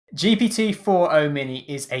GPT-4o Mini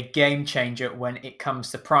is a game changer when it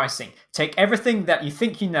comes to pricing. Take everything that you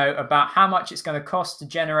think you know about how much it's going to cost to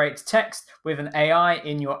generate text with an AI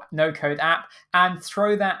in your no-code app and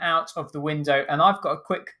throw that out of the window. And I've got a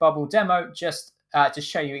quick bubble demo just to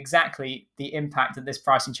show you exactly the impact that this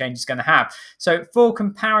pricing change is going to have. So for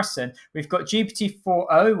comparison, we've got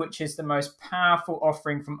GPT-4o, which is the most powerful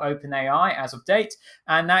offering from OpenAI as of date,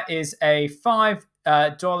 and that is a $5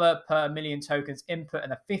 per million tokens input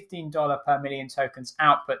and a $15 per million tokens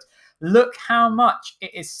output. Look how much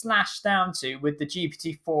it is slashed down to with the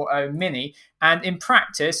GPT-4o Mini. And in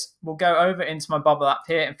practice, we'll go over into my bubble app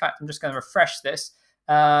here. In fact, I'm just going to refresh this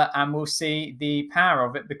and we'll see the power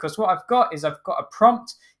of it, because what I've got is I've got a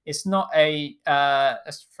prompt. It's not a,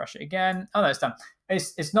 let's refresh it again. Oh no, it's done.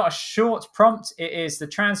 It's not a short prompt. It is the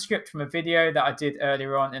transcript from a video that I did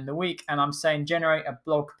earlier on in the week. And I'm saying generate a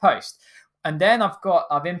blog post. And then I've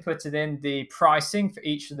inputted in the pricing for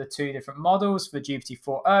each of the two different models for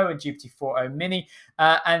GPT-4o and GPT-4o Mini.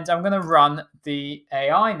 And I'm going to run the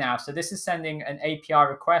AI now. So this is sending an API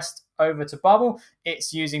request over to Bubble.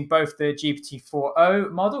 It's using both the GPT-4o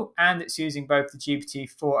model and it's using both the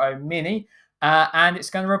GPT-4o Mini. And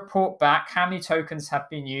it's going to report back how many tokens have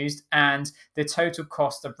been used and the total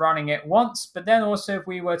cost of running it once. But then also, if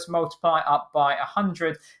we were to multiply up by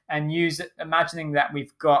 100 and use it, imagining that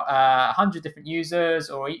we've got 100 different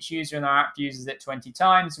users, or each user in our app uses it 20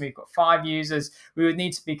 times, and we've got 5 users, we would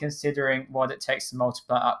need to be considering what it takes to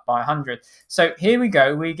multiply up by 100. So here we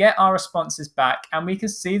go. We get our responses back and we can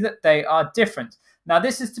see that they are different. Now,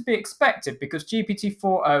 this is to be expected because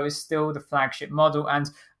GPT-4o is still the flagship model,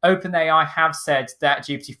 and OpenAI have said that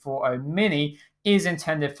GPT-4o Mini is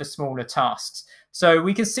intended for smaller tasks. So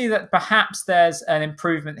we can see that perhaps there's an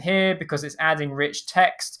improvement here because it's adding rich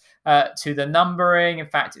text to the numbering. In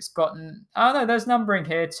fact, it's gotten, oh no, there's numbering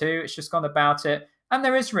here too. It's just gone about it. And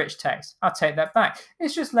there is rich text. I'll take that back.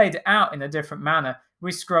 It's just laid it out in a different manner.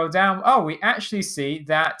 We scroll down. Oh, we actually see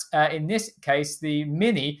that in this case, the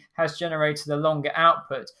Mini has generated a longer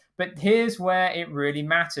output. But here's where it really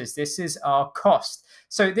matters. This is our cost.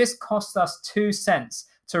 So this cost us 2 cents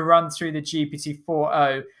to run through the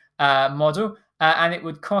GPT-4o model. And it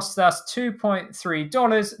would cost us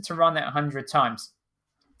 $2.3 to run it 100 times.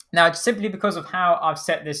 Now, simply because of how I've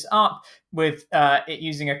set this up with it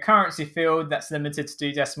using a currency field that's limited to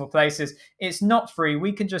 2 decimal places, it's not free.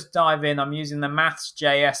 We can just dive in. I'm using the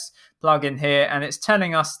Maths.js plugin here, and it's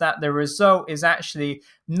telling us that the result is actually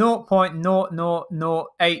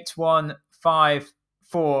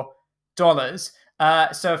 $0.008154.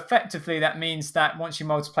 So effectively, that means that once you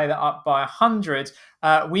multiply that up by 100,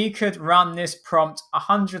 we could run this prompt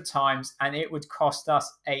 100 times and it would cost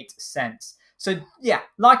us 8 cents. So yeah,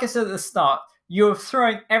 like I said at the start, you're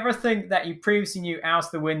throwing everything that you previously knew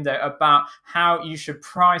out the window about how you should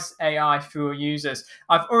price AI for your users.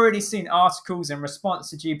 I've already seen articles in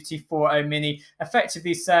response to GPT-4o Mini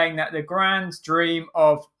effectively saying that the grand dream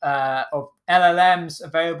of LLMs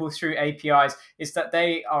available through APIs is that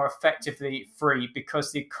they are effectively free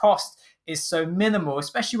because the cost is so minimal,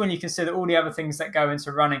 especially when you consider all the other things that go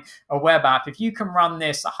into running a web app. If you can run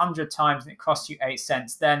this 100 times and it costs you 8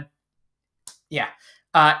 cents, then yeah,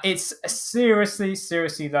 it's a seriously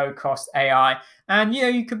low cost AI. And, you know,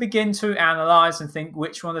 you could begin to analyze and think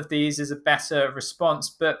which one of these is a better response.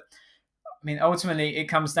 But I mean, ultimately, it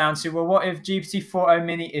comes down to, well, what if GPT-4o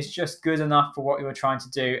Mini is just good enough for what you're trying to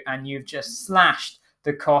do and you've just slashed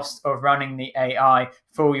the cost of running the AI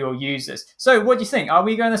for your users? So what do you think? Are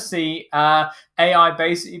we going to see AI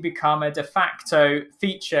basically become a de facto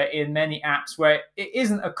feature in many apps where it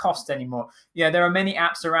isn't a cost anymore? Yeah, there are many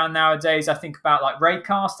apps around nowadays. I think about like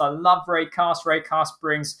Raycast. I love Raycast. Raycast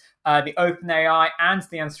brings the OpenAI and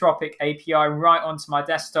the Anthropic API right onto my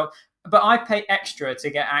desktop. But I pay extra to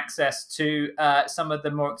get access to some of the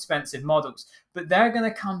more expensive models. But they're going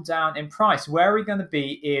to come down in price. Where are we going to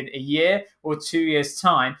be in a year or 2 years'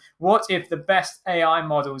 time? What if the best AI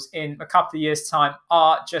models in a couple of years' time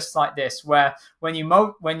are just like this, where when you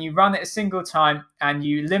run it a single time and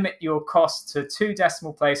you limit your cost to 2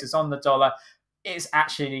 decimal places on the dollar, it's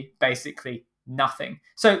actually basically nothing.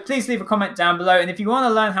 So please leave a comment down below, and if you want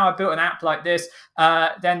to learn how I built an app like this,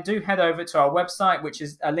 then do head over to our website, which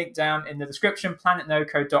is a link down in the description,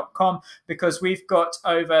 planetnocode.com, because we've got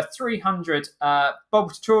over 300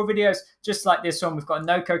 Bubble tutorial videos just like this one. We've got a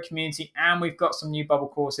no-code community and we've got some new Bubble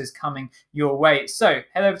courses coming your way. So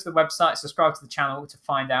head over to the website, subscribe to the channel to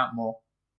find out more.